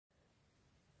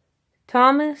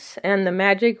Thomas and the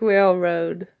Magic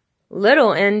Railroad.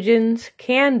 Little engines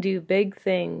can do big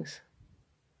things.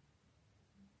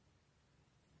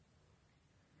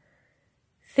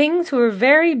 Things were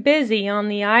very busy on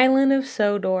the island of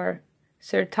Sodor.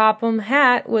 Sir Topham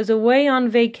Hatt was away on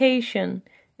vacation,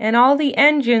 and all the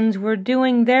engines were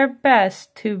doing their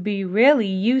best to be really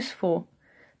useful.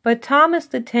 But Thomas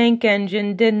the Tank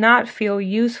Engine did not feel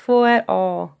useful at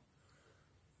all.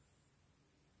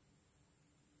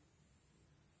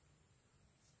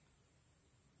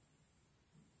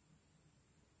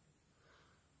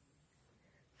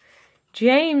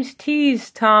 James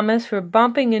teased Thomas for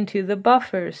bumping into the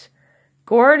buffers.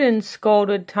 Gordon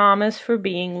scolded Thomas for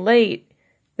being late.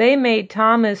 They made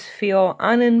Thomas feel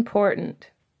unimportant.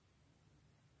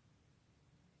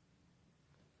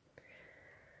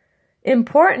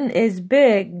 Important is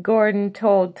big, Gordon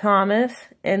told Thomas,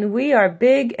 and we are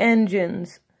big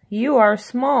engines. You are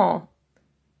small.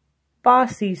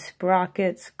 Bossy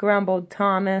sprockets, grumbled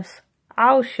Thomas.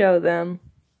 I'll show them.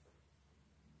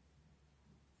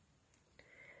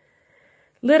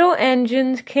 Little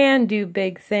engines can do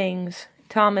big things,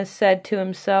 Thomas said to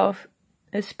himself,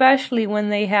 especially when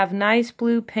they have nice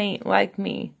blue paint like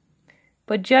me.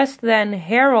 But just then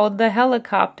Harold the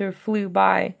helicopter flew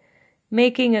by,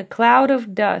 making a cloud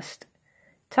of dust.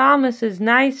 Thomas's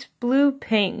nice blue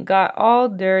paint got all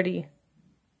dirty.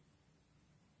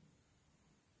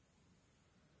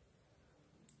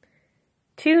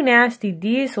 Two nasty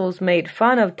diesels made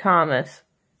fun of Thomas.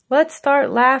 Let's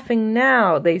start laughing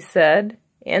now, they said.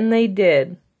 And they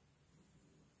did.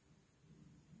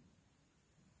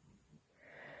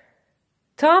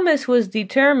 Thomas was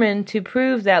determined to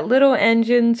prove that little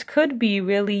engines could be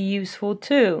really useful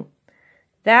too.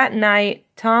 That night,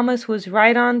 Thomas was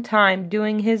right on time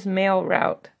doing his mail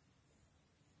route.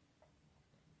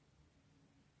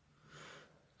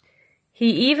 He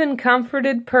even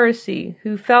comforted Percy,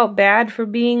 who felt bad for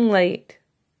being late.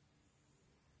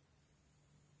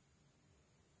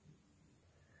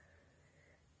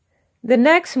 The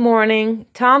next morning,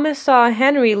 Thomas saw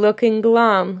Henry looking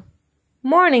glum.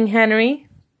 "Morning, Henry,"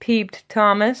 peeped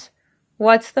Thomas.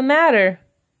 "What's the matter?"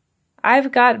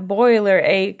 "I've got boiler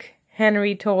ache,"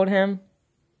 Henry told him.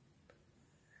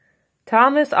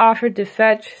 Thomas offered to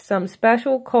fetch some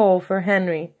special coal for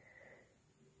Henry.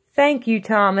 "Thank you,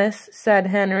 Thomas," said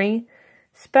Henry.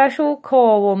 "Special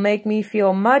coal will make me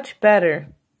feel much better."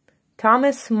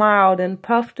 Thomas smiled and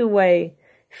puffed away,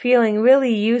 feeling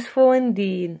really useful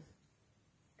indeed.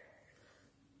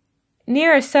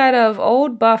 Near a set of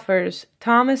old buffers,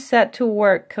 Thomas set to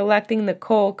work collecting the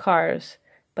coal cars,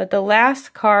 but the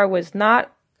last car was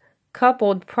not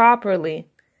coupled properly.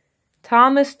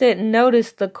 Thomas didn't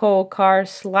notice the coal car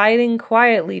sliding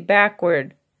quietly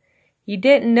backward. He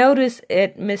didn't notice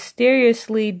it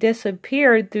mysteriously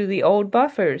disappeared through the old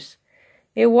buffers.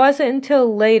 It wasn't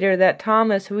until later that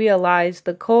Thomas realized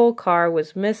the coal car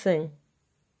was missing.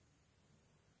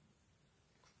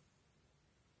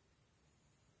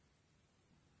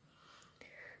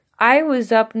 "I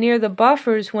was up near the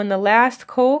buffers when the last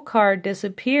coal car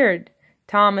disappeared,"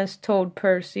 Thomas told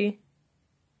Percy.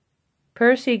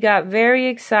 Percy got very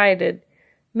excited.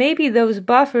 "Maybe those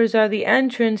buffers are the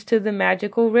entrance to the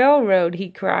magical railroad,"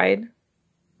 he cried.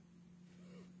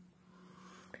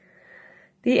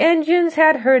 The engines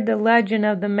had heard the legend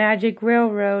of the magic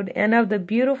railroad and of the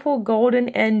beautiful golden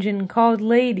engine called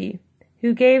Lady,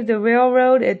 who gave the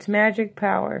railroad its magic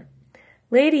power.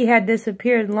 Lady had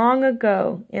disappeared long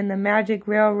ago, and the magic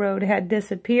railroad had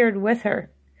disappeared with her.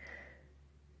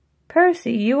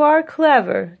 "Percy, you are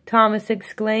clever," Thomas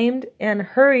exclaimed, and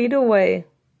hurried away.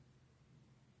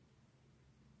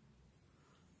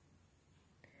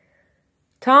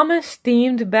 Thomas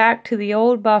steamed back to the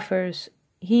old buffers.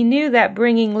 He knew that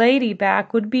bringing Lady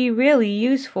back would be really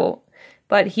useful,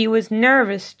 but he was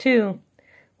nervous too.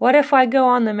 "What if I go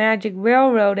on the magic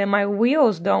railroad and my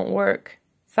wheels don't work?"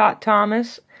 thought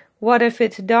Thomas. "What if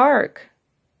it's dark?"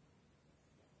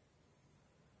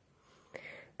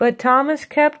 But Thomas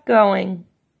kept going.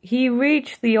 He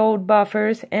reached the old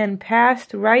buffers and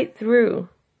passed right through.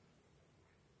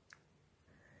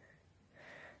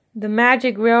 The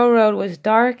magic railroad was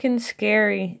dark and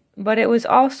scary, but it was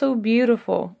also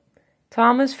beautiful.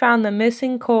 Thomas found the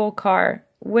missing coal car.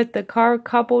 With the car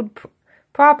coupled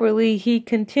properly, he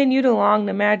continued along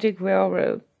the magic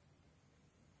railroad.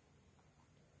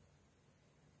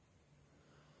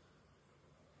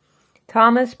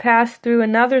 Thomas passed through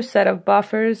another set of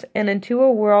buffers and into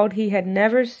a world he had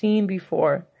never seen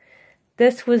before.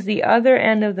 This was the other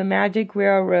end of the magic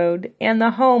railroad and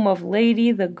the home of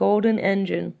Lady the Golden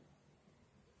Engine.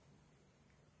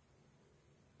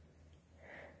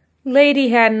 Lady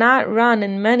had not run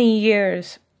in many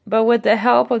years, but with the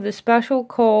help of the special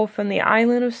coal from the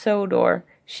island of Sodor,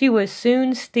 she was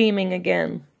soon steaming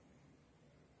again.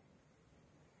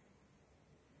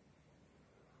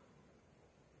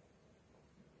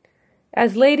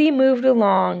 As Lady moved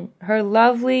along, her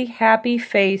lovely, happy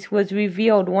face was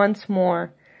revealed once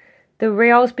more. The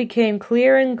rails became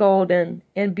clear and golden,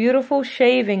 and beautiful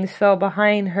shavings fell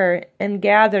behind her and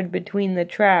gathered between the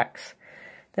tracks.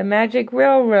 The magic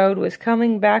railroad was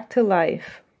coming back to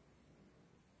life.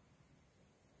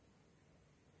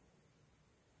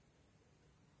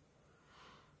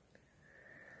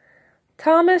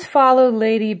 Thomas followed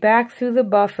Lady back through the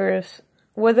buffers.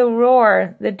 With a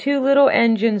roar, the two little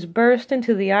engines burst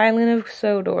into the island of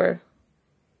Sodor.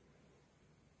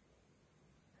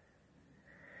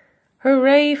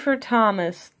 Hooray for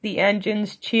Thomas! The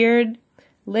engines cheered.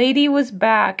 Lady was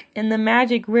back, and the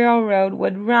magic railroad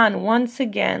would run once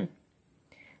again.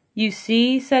 "You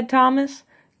see," said Thomas,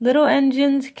 "little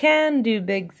engines can do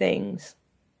big things."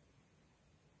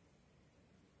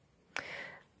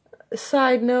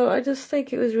 Side note, I just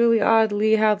think it was really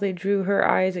oddly how they drew her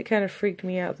eyes. It kind of freaked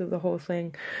me out through the whole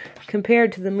thing,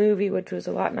 compared to the movie, which was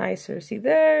a lot nicer. See,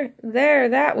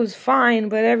 that was fine,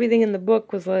 but everything in the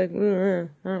book was like, I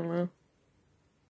don't know.